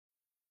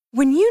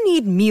When you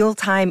need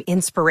mealtime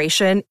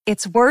inspiration,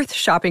 it's worth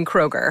shopping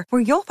Kroger,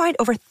 where you'll find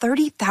over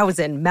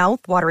 30,000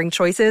 mouth-watering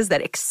choices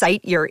that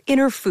excite your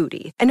inner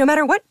foodie. And no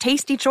matter what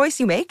tasty choice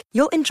you make,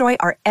 you'll enjoy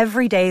our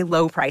everyday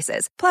low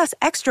prices, plus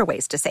extra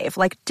ways to save,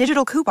 like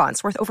digital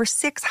coupons worth over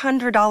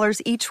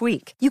 $600 each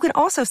week. You can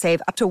also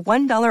save up to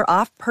 $1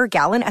 off per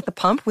gallon at the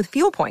pump with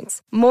fuel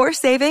points. More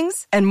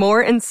savings and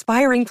more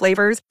inspiring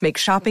flavors make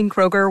shopping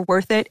Kroger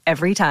worth it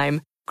every time.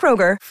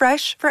 Kroger,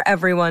 fresh for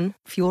everyone.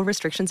 Fuel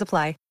restrictions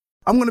apply.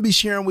 I'm going to be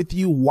sharing with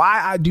you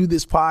why I do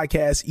this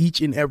podcast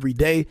each and every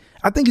day.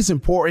 I think it's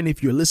important,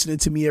 if you're listening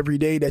to me every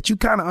day, that you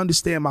kind of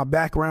understand my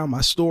background,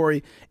 my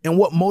story, and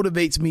what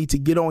motivates me to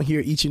get on here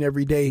each and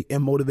every day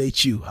and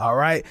motivate you. All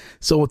right.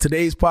 So in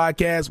today's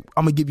podcast,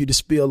 I'm going to give you the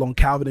spiel on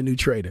Calvin the New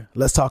Trader.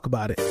 Let's talk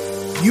about it.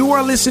 You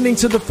are listening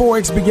to the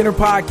Forex Beginner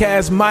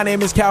Podcast. My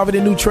name is Calvin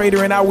the New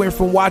Trader, and I went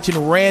from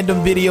watching random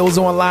videos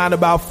online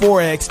about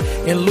Forex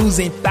and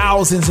losing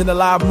thousands in the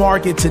live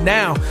market to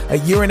now, a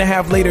year and a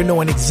half later,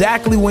 knowing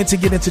exactly when to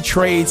get into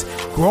trades,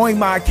 growing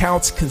my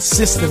accounts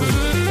consistently.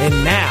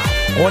 And now,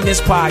 on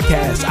this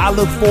podcast, I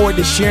look forward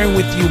to sharing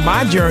with you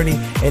my journey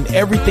and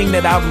everything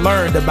that I've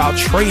learned about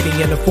trading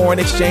in the foreign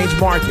exchange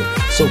market.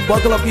 So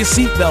buckle up your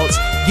seatbelts,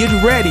 get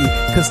ready,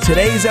 because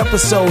today's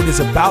episode is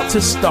about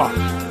to start.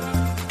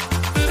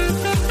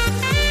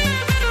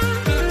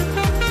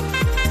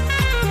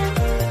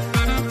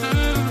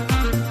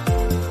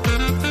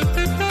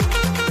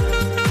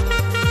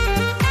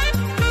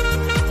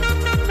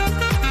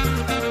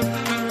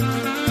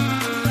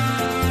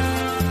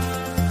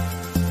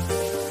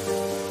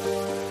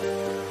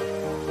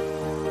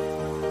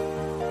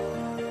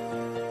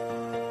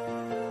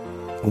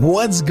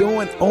 What's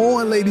going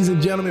on, ladies and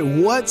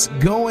gentlemen? What's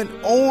going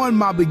on,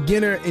 my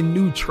beginner and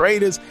new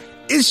traders?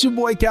 It's your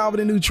boy Calvin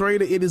the New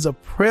Trader. It is a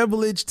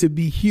privilege to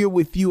be here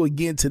with you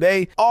again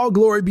today. All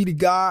glory be to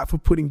God for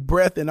putting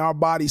breath in our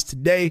bodies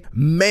today.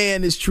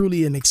 Man, it's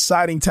truly an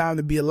exciting time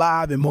to be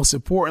alive, and most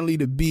importantly,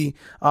 to be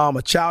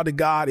a child of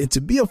God and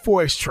to be a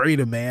Forex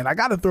trader, man. I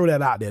got to throw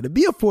that out there. To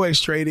be a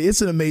Forex trader,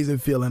 it's an amazing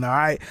feeling, all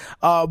right?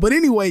 But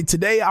anyway,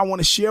 today I want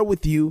to share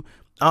with you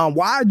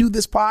why I do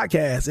this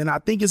podcast. And I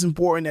think it's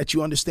important that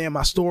you understand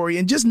my story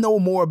and just know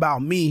more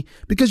about me,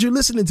 because you're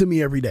listening to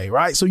me every day,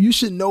 right? So you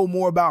should know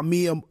more about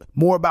me,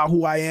 more about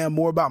who I am,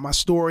 more about my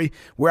story,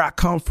 where I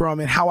come from,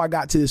 and how I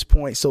got to this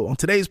point. So on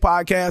today's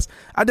podcast,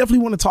 I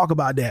definitely want to talk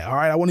about that. All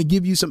right. I want to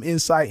give you some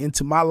insight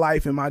into my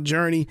life and my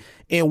journey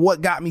and what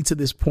got me to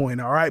this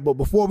point. All right. But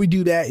before we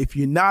do that, if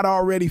you're not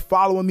already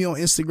following me on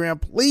Instagram,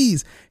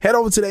 please head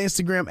over to the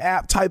Instagram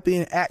app, type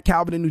in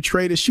 @Calvin the New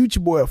Trader, shoot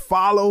your boy a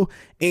follow,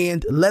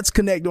 and let's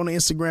connect on the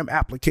Instagram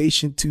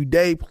application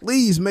today.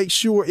 Please make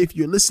sure, if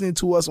you're listening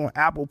to us on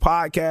Apple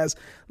Podcasts,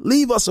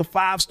 leave us a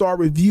 5-star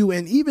review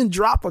and even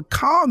drop a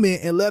comment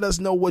and let us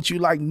know what you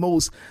like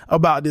most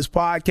about this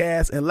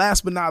podcast. And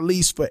last but not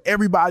least, for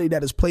everybody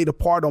that has played a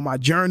part on my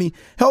journey,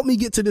 help me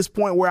get to this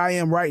point where I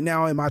am right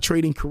now in my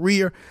trading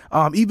career.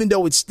 Even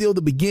though it's still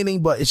the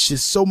beginning, but it's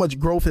just so much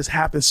growth has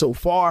happened so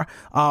far.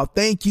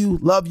 Thank you.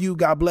 Love you.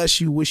 God bless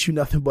you. Wish you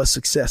nothing but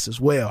success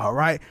as well. All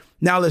right.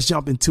 Now let's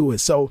jump into it.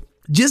 So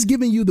just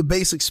giving you the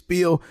basic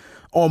spiel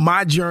on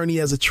my journey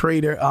as a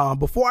trader.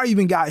 Before I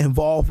even got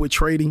involved with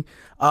trading,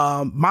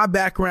 my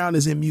background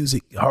is in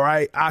music. All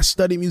right. I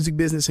studied music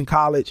business in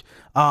college.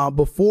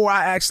 Before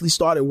I actually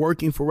started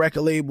working for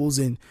record labels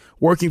and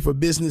working for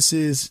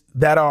businesses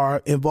that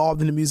are involved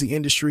in the music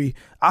industry,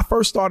 I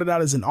first started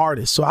out as an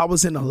artist. So I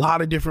was in a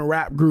lot of different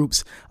rap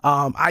groups.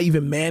 I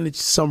even managed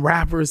some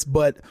rappers,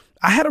 but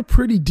I had a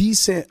pretty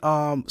decent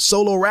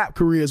solo rap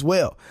career as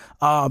well.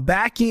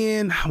 Back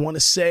in, I want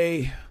to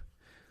say,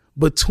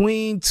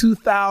 between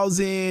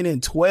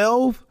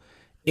 2012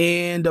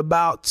 and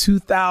about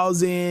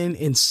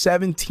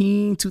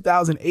 2017,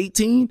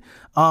 2018,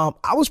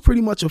 I was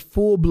pretty much a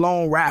full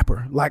blown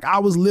rapper. Like, I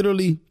was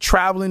literally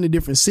traveling to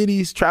different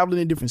cities, traveling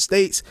to different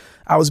states.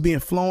 I was being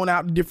flown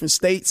out to different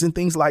states and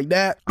things like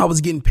that. I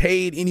was getting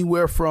paid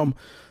anywhere from,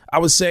 I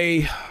would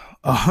say,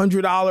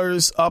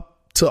 $100 up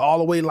to all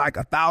the way like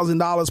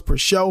 $1,000 per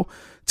show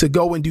to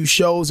go and do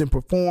shows and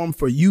perform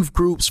for youth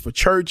groups, for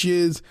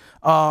churches,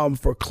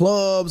 for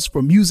clubs,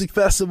 for music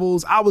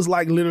festivals. I was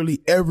like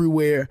literally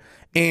everywhere.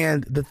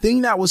 And the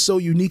thing that was so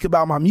unique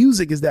about my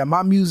music is that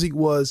my music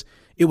was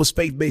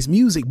faith-based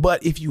music.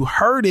 But if you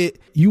heard it,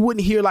 you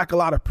wouldn't hear like a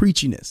lot of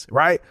preachiness,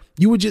 right?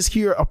 You would just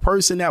hear a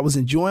person that was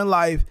enjoying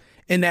life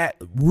and that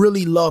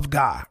really loved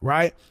God,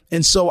 right?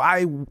 And so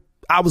I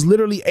was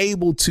literally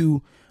able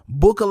to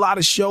book a lot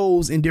of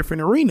shows in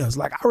different arenas.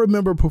 Like, I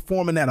remember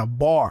performing at a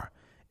bar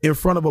in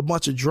front of a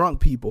bunch of drunk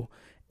people,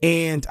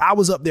 and I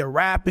was up there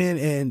rapping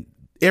and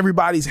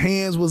everybody's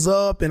hands was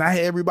up and I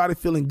had everybody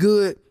feeling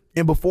good.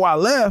 And before I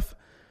left,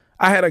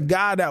 I had a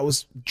guy that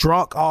was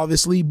drunk,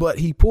 obviously, but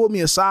he pulled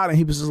me aside and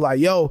he was just like,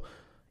 yo,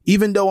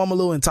 even though I'm a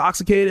little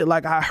intoxicated,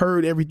 like, I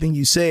heard everything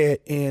you said.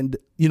 And,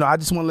 I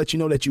just want to let you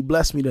know that you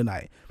blessed me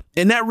tonight.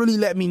 And that really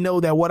let me know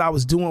that what I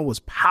was doing was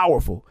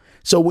powerful.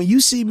 So when you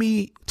see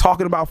me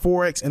talking about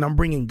Forex and I'm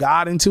bringing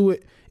God into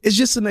it, it's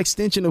just an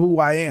extension of who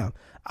I am.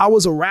 I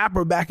was a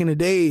rapper back in the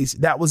days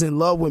that was in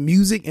love with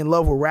music, in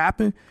love with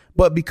rapping.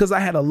 But because I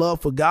had a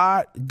love for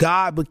God,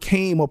 God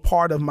became a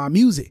part of my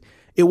music.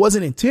 It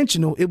wasn't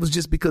intentional. It was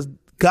just because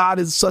God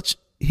is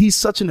he's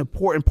such an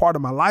important part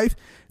of my life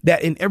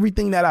that in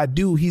everything that I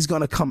do, he's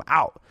going to come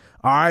out.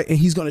 All right. And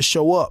he's going to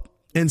show up.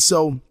 And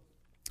so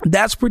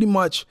that's pretty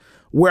much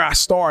where I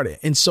started.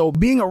 And so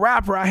being a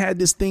rapper, I had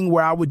this thing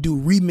where I would do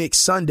remix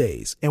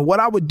Sundays. And what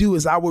I would do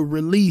is I would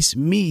release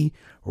me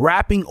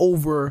rapping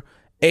over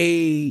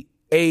a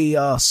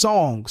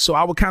song. So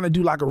I would kind of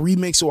do like a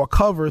remix or a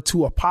cover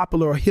to a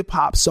popular hip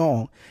hop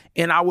song.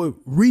 And I would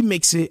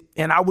remix it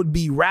and I would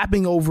be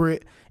rapping over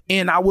it.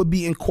 And I would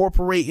be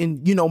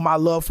incorporating, my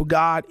love for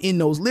God in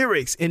those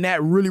lyrics. And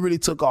that really, really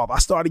took off. I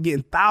started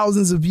getting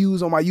thousands of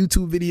views on my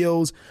YouTube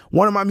videos.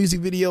 One of my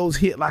music videos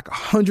hit like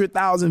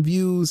 100,000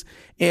 views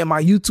and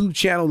my YouTube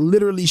channel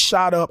literally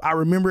shot up. I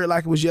remember it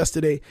like it was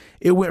yesterday.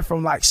 It went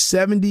from like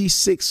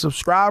 76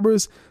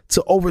 subscribers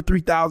to over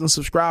 3,000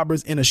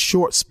 subscribers in a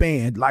short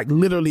span. Like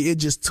literally it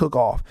just took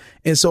off.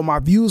 And so my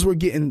views were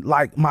getting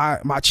like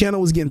my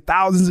channel was getting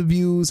thousands of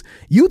views.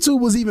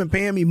 YouTube was even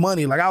paying me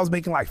money. Like I was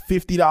making like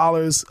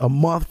 $50 a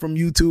month from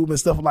YouTube and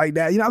stuff like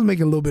that. I was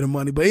making a little bit of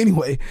money, but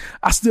anyway,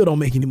 I still don't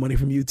make any money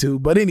from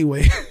YouTube, but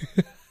anyway,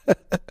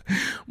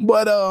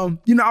 but, I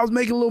was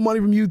making a little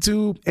money from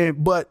YouTube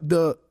but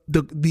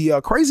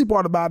the crazy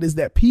part about it is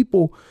that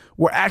people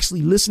were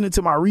actually listening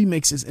to my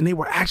remixes and they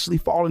were actually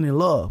falling in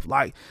love.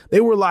 Like they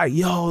were like,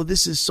 yo,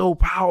 this is so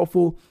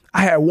powerful.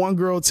 I had one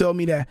girl tell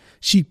me that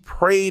she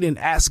prayed and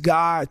asked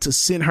God to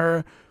send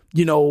her,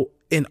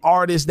 an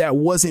artist that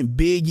wasn't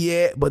big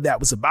yet, but that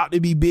was about to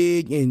be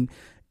big. And,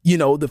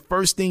 the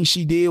first thing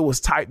she did was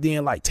typed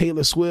in like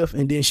Taylor Swift.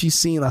 And then she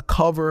seen a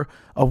cover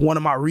of one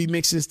of my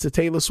remixes to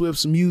Taylor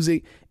Swift's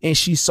music. And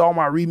she saw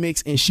my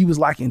remix and she was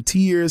like in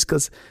tears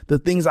because the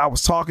things I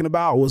was talking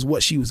about was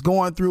what she was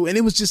going through. And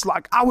it was just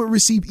like, I would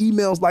receive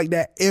emails like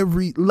that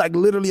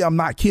literally, I'm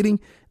not kidding,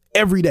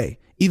 every day.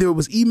 Either it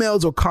was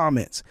emails or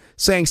comments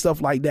saying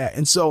stuff like that.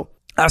 And so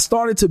I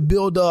started to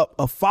build up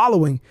a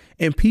following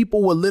and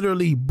people would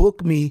literally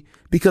book me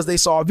because they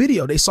saw a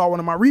video. They saw one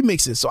of my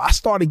remixes. So I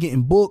started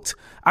getting booked.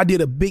 I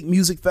did a big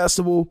music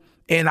festival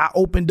and I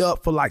opened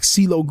up for like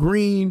CeeLo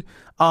Green,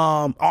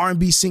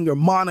 R&B singer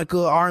Monica,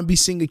 R&B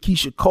singer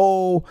Keisha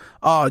Cole,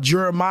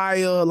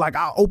 Jeremiah. Like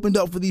I opened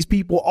up for these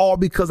people all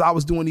because I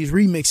was doing these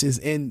remixes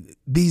and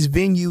these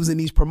venues and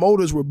these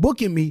promoters were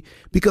booking me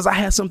because I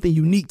had something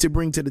unique to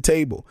bring to the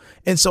table.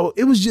 And so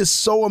it was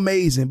just so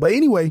amazing. But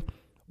anyway,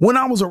 when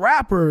I was a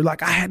rapper,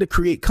 like I had to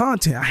create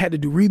content. I had to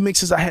do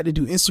remixes. I had to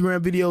do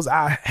Instagram videos.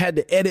 I had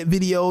to edit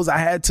videos.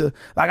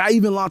 I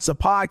even launched a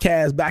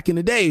podcast back in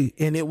the day.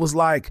 And it was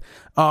like,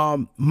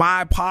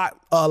 my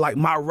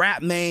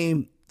rap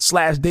name /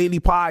 daily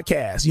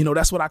podcast.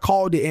 That's what I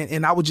called it.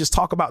 And I would just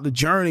talk about the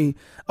journey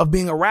of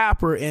being a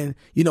rapper and,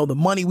 the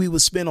money we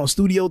would spend on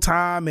studio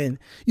time and,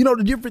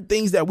 the different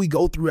things that we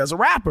go through as a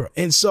rapper.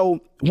 And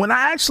so when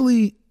I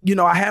actually,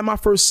 I had my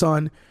first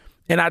son,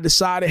 and I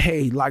decided,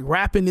 hey, like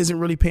rapping isn't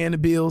really paying the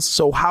bills.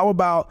 So how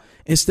about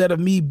instead of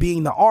me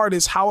being the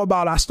artist, how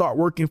about I start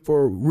working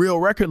for real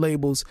record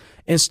labels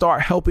and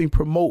start helping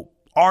promote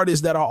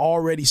artists that are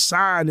already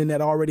signed and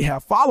that already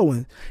have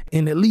following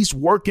and at least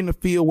work in the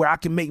field where I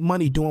can make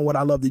money doing what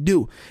I love to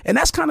do. And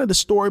that's kind of the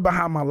story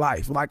behind my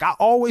life. Like I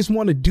always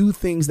want to do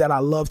things that I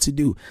love to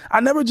do.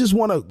 I never just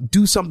want to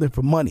do something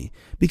for money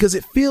because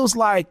it feels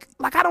like,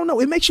 I don't know,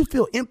 it makes you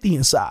feel empty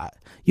inside.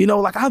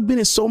 Like I've been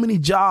in so many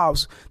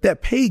jobs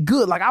that pay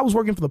good. Like I was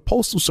working for the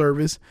Postal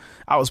Service.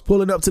 I was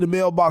pulling up to the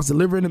mailbox,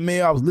 delivering the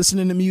mail. I was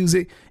listening to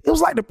music. It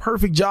was like the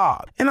perfect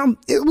job. And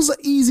it was an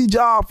easy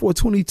job for a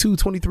 22,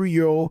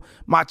 23-year-old.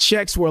 My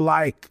checks were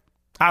like,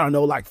 I don't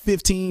know, like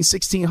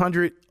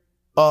 $1,500,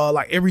 $1,600,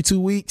 like every 2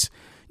 weeks.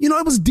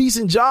 It was a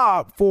decent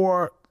job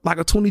for like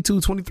a 22,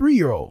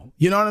 23-year-old.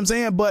 You know what I'm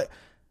saying? But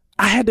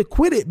I had to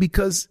quit it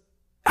because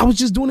I was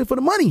just doing it for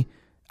the money.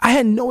 I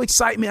had no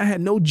excitement. I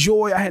had no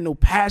joy. I had no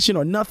passion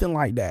or nothing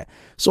like that.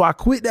 So I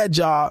quit that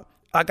job.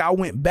 Like I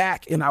went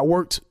back and I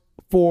worked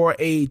for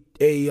a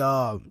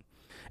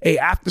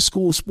after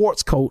school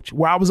sports coach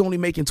where I was only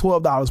making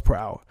 $12 per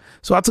hour.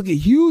 So I took a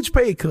huge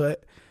pay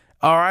cut.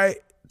 All right.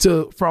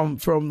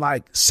 From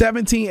like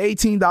 $17,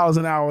 $18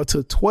 an hour to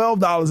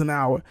 $12 an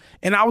hour.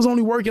 And I was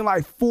only working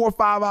like 4 or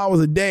 5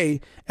 hours a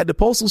day. At the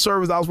Postal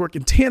Service, I was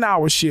working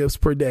 10-hour shifts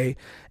per day.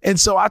 And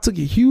so I took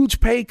a huge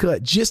pay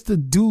cut just to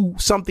do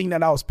something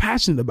that I was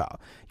passionate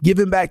about.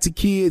 Giving back to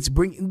kids,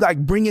 bringing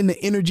the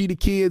energy to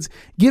kids,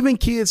 giving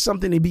kids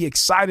something to be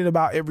excited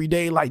about every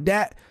day like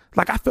that.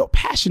 Like I felt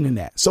passion in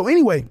that. So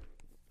anyway,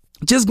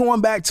 just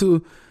going back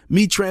to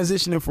me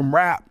transitioning from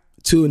rap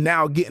to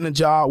now getting a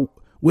job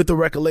with the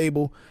record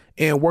label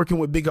and working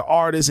with bigger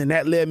artists. And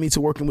that led me to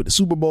working with the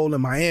Super Bowl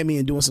in Miami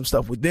and doing some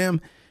stuff with them.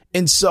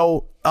 And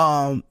so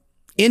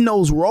in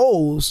those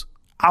roles,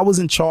 I was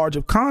in charge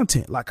of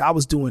content. Like I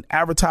was doing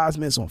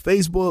advertisements on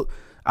Facebook.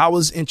 I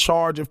was in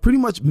charge of pretty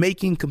much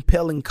making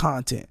compelling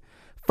content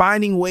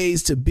finding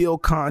ways to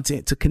build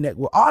content to connect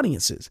with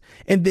audiences.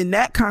 And then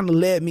that kind of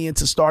led me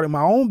into starting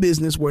my own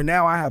business, where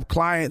now I have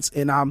clients,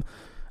 and I'm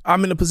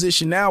in a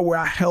position now where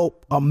I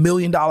help $1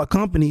 million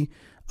company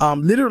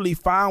literally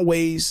find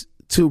ways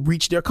to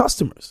reach their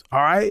customers.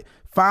 All right.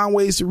 Find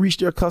ways to reach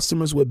their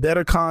customers with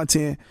better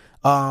content,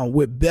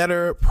 with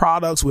better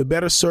products, with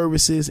better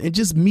services, and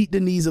just meet the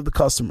needs of the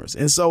customers.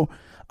 And so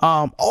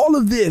all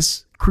of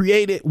this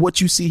created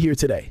what you see here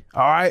today.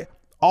 All right.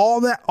 All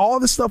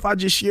the stuff I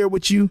just shared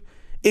with you,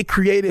 it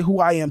created who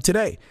I am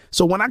today.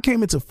 So when I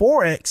came into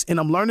Forex and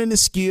I'm learning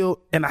this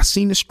skill and I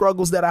seen the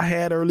struggles that I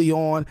had early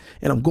on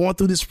and I'm going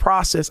through this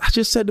process, I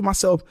just said to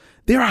myself,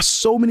 there are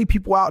so many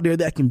people out there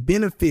that can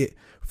benefit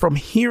from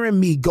hearing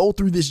me go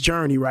through this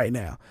journey right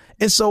now.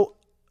 And so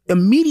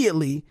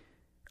immediately,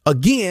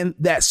 again,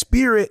 that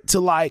spirit to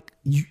like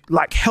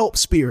help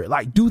spirit,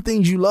 like do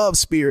things you love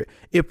spirit,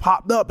 it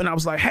popped up, and I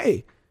was like,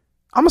 hey,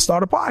 I'm gonna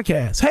start a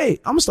podcast. Hey,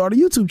 I'm gonna start a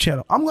YouTube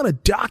channel. I'm gonna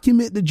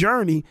document the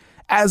journey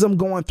as I'm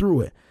going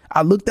through it.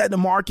 I looked at the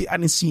market. I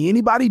didn't see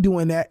anybody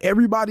doing that.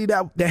 Everybody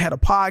that had a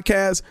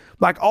podcast,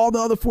 like all the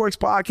other Forex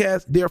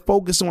podcasts, they're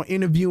focused on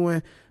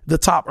interviewing the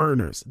top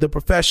earners, the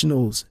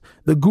professionals,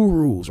 the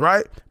gurus,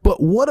 right?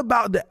 But what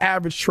about the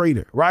average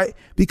trader, right?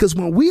 Because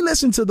when we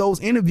listen to those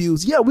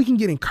interviews, yeah, we can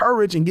get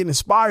encouraged and get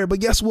inspired, but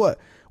guess what?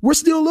 We're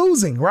still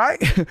losing,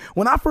 right?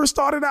 When I first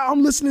started out,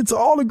 I'm listening to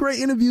all the great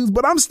interviews,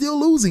 but I'm still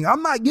losing.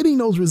 I'm not getting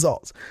those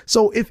results.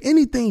 So if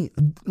anything,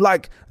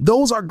 like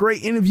those are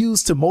great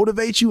interviews to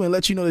motivate you and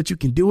let you know that you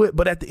can do it.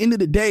 But at the end of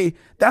the day,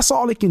 that's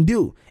all it can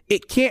do.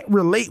 It can't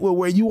relate with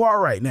where you are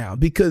right now,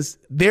 because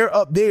they're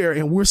up there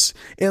and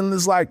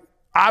it's like,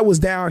 I was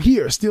down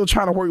here still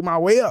trying to work my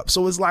way up.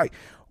 So it's like,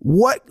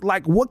 what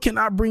can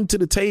I bring to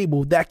the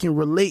table that can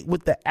relate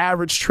with the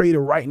average trader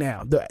right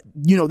now?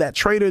 That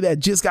trader that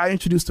just got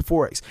introduced to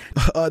Forex,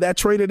 that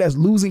trader that's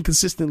losing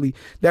consistently,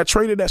 that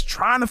trader that's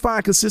trying to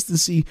find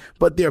consistency,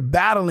 but they're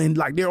battling,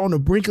 like they're on the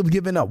brink of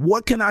giving up.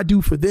 What can I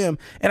do for them?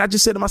 And I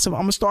just said to myself,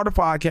 I'm going to start a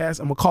podcast.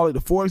 I'm going to call it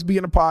the Forex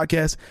Beginner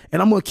Podcast,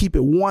 and I'm going to keep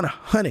it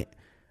 100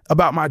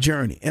 about my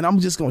journey. And I'm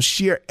just going to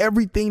share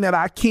everything that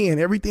I can,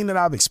 everything that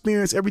I've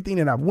experienced, everything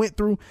that I've went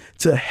through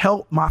to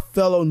help my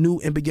fellow new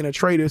and beginner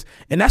traders.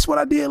 And that's what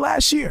I did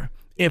last year.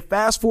 And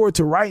fast forward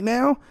to right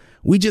now,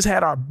 we just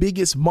had our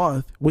biggest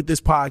month with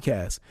this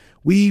podcast.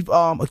 We've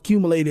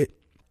accumulated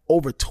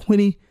over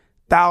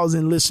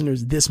 20,000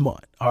 listeners this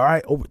month. All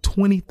right. Over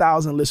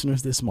 20,000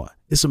 listeners this month.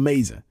 It's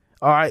amazing.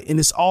 All right. And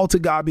it's all to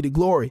God be the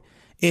glory.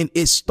 And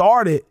it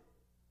started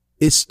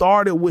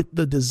with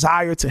the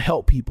desire to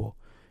help people.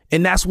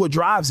 And that's what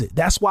drives it.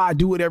 That's why I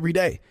do it every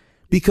day,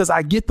 because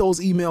I get those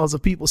emails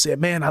of people saying,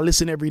 man, I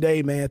listen every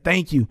day, man.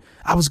 Thank you.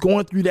 I was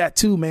going through that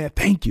too, man.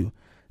 Thank you.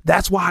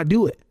 That's why I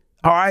do it.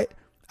 All right.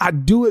 I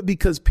do it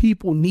because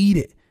people need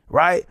it.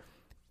 Right.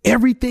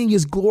 Everything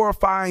is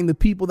glorifying the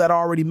people that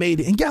already made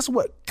it. And guess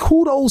what?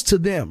 Kudos to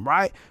them.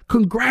 Right.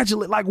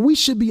 Congratulate. Like, we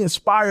should be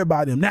inspired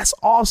by them. That's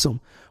awesome.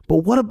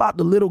 But what about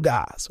the little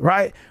guys?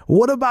 Right.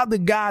 What about the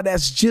guy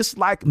that's just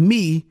like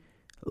me?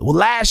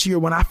 Last year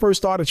when I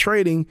first started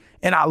trading,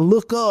 and I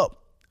look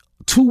up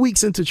 2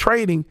 weeks into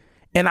trading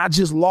and I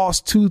just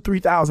lost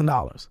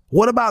 $2,000-$3,000.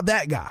 What about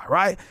that guy,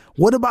 right?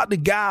 What about the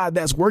guy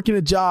that's working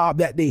a job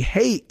that they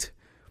hate,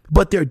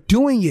 but they're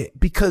doing it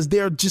because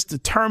they're just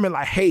determined,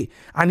 like, hey,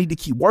 I need to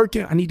keep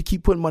working. I need to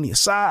keep putting money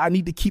aside. I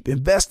need to keep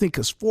investing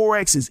because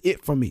Forex is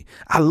it for me.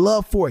 I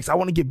love Forex. I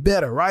want to get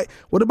better, right?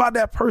 What about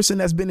that person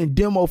that's been in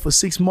demo for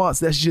 6 months?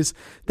 That's just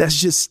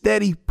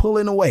steady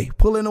pulling away,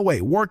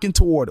 working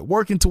toward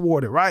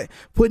it, right?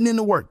 Putting in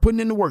the work,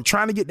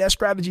 trying to get that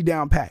strategy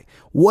down pat.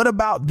 What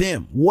about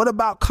them? What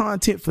about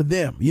content for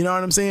them? You know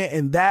what I'm saying?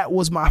 And that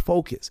was my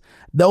focus.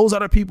 Those are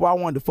the people I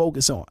wanted to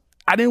focus on.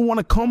 I didn't want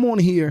to come on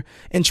here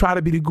and try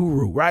to be the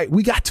guru, right?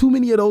 We got too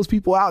many of those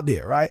people out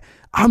there, right?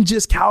 I'm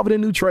just Calvin, the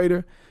new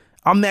trader.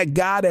 I'm that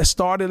guy that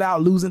started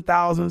out losing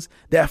thousands,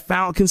 that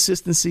found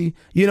consistency.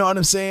 You know what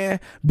I'm saying?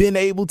 Been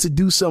able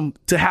to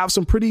have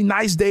some pretty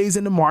nice days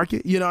in the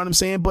market. You know what I'm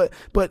saying? But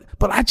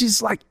I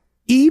just, like,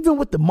 even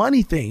with the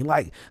money thing,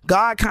 like,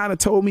 God kind of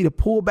told me to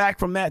pull back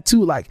from that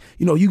too. Like,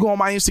 you go on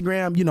my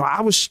Instagram,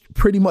 I was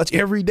pretty much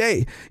every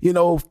day,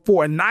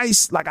 for a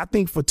nice, like, I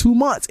think for 2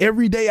 months,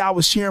 every day I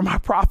was sharing my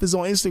profits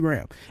on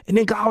Instagram. And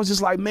then God was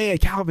just like, man,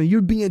 Calvin,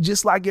 you're being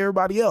just like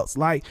everybody else.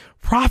 Like,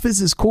 profits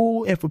is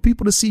cool. And for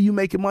people to see you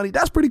making money,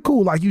 that's pretty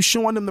cool. Like, you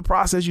showing them the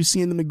process, you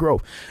seeing them the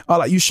growth,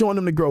 like you showing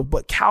them the growth.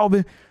 But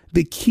Calvin,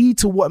 the key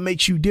to what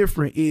makes you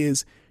different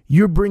is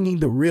you're bringing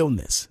the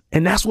realness.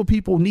 And that's what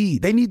people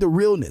need. They need the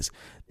realness.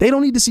 They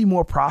don't need to see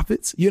more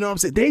profits. You know what I'm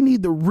saying? They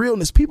need the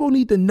realness. People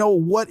need to know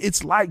what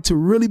it's like to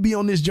really be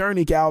on this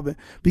journey, Calvin,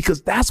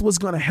 because that's what's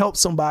going to help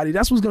somebody.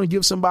 That's what's going to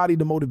give somebody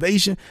the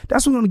motivation.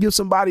 That's what's going to give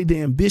somebody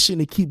the ambition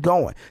to keep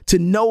going, to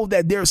know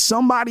that there's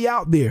somebody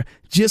out there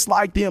just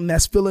like them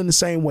that's feeling the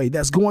same way,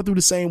 that's going through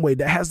the same way,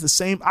 that has the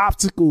same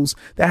obstacles,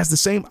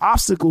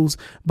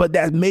 but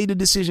that made the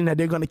decision that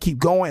they're going to keep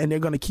going and they're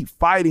going to keep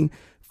fighting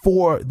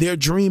for their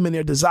dream and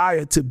their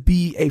desire to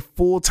be a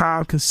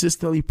full-time,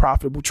 consistently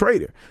profitable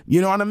trader.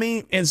 You know what I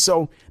mean? And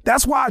so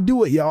that's why I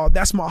do it, y'all.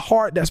 That's my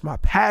heart. That's my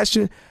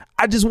passion.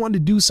 I just wanted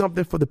to do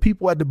something for the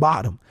people at the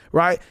bottom,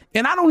 right?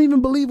 And I don't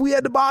even believe we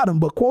at the bottom,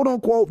 but quote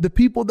unquote, the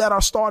people that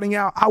are starting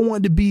out, I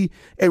wanted to be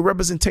a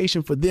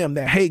representation for them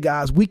that, hey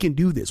guys, we can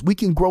do this. We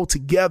can grow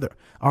together.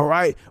 All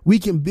right. We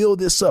can build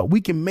this up.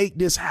 We can make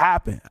this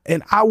happen.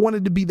 And I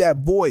wanted to be that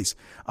voice.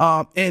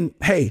 And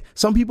hey,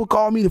 some people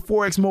call me the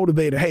Forex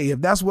motivator. Hey,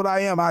 if that's what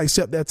I am, I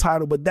accept that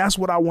title, but that's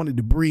what I wanted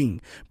to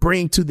bring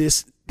to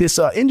this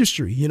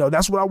industry. You know,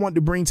 that's what I wanted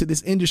to bring to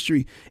this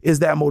industry, is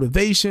that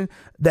motivation,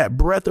 that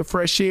breath of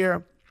fresh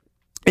air,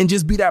 and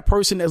just be that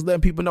person that's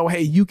letting people know,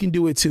 hey, you can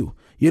do it too.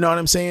 You know what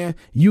I'm saying?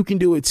 You can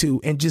do it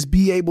too. And just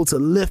be able to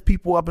lift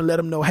people up and let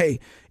them know, hey,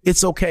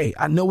 it's okay.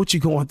 I know what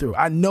you're going through.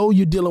 I know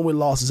you're dealing with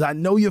losses. I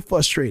know you're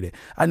frustrated.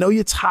 I know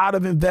you're tired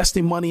of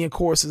investing money in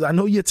courses. I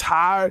know you're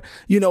tired,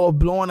 of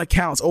blowing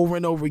accounts over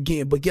and over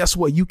again. But guess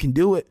what? You can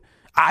do it.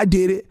 I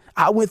did it.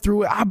 I went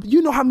through it.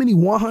 You know how many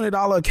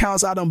 $100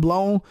 accounts I done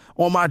blown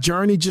on my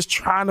journey just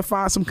trying to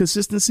find some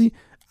consistency?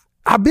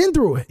 I've been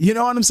through it. You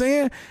know what I'm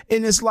saying?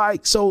 And it's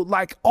like, so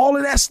like all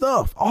of that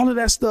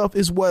stuff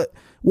is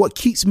what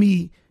keeps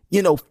me,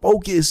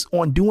 focused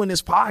on doing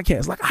this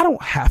podcast. Like, I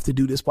don't have to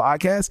do this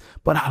podcast,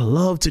 but I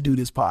love to do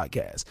this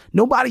podcast.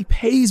 Nobody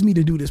pays me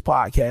to do this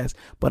podcast,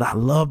 but I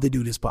love to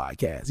do this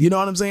podcast. You know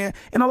what I'm saying?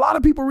 And a lot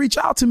of people reach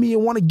out to me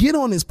and want to get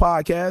on this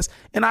podcast.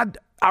 And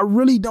I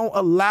really don't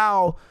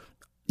allow,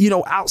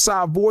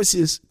 outside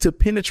voices to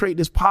penetrate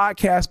this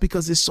podcast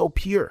because it's so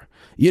pure.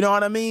 You know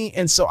what I mean?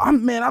 And so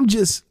I'm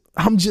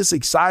just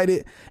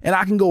excited, and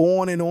I can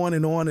go on and on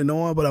and on and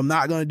on, but I'm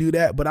not going to do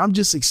that. But I'm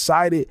just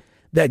excited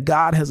that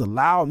God has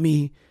allowed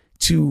me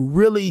to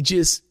really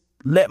just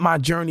let my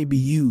journey be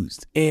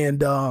used.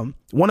 And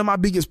one of my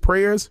biggest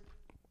prayers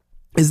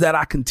is that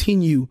I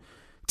continue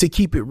to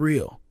keep it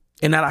real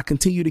and that I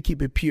continue to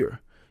keep it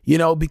pure,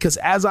 because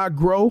as I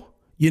grow,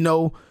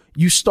 you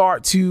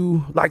start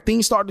to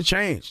things start to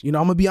change. I'm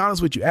gonna be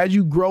honest with you. As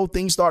you grow,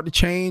 things start to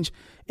change,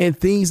 and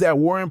things that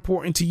were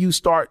important to you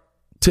start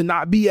to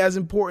not be as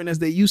important as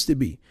they used to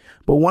be.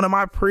 But one of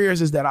my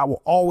prayers is that I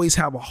will always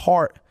have a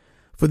heart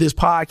for this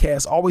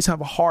podcast, always have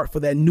a heart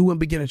for that new and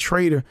beginner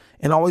trader,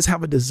 and always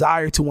have a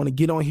desire to want to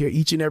get on here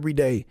each and every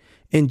day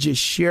and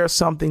just share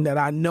something that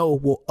I know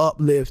will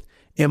uplift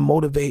and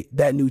motivate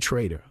that new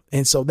trader.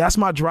 And so that's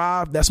my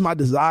drive. That's my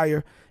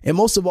desire. And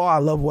most of all, I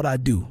love what I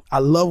do. I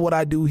love what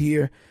I do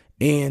here.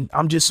 And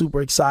I'm just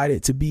super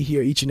excited to be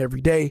here each and every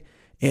day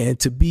and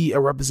to be a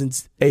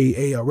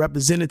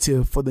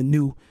representative for the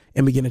new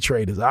and beginner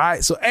traders. All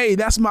right. So, hey,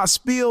 that's my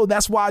spiel.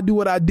 That's why I do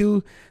what I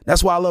do.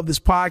 That's why I love this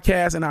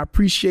podcast. And I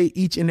appreciate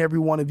each and every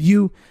one of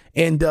you.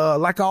 And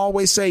like I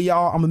always say,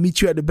 y'all, I'm going to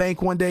meet you at the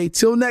bank one day.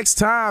 Till next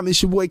time,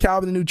 it's your boy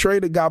Calvin, the New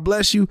Trader. God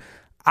bless you.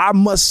 I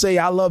must say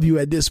I love you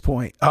at this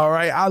point. All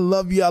right. I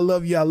love you. I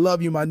love you. I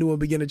love you, my new and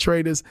beginner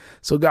traders.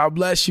 So God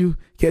bless you.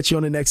 Catch you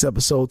on the next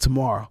episode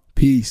tomorrow.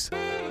 Peace.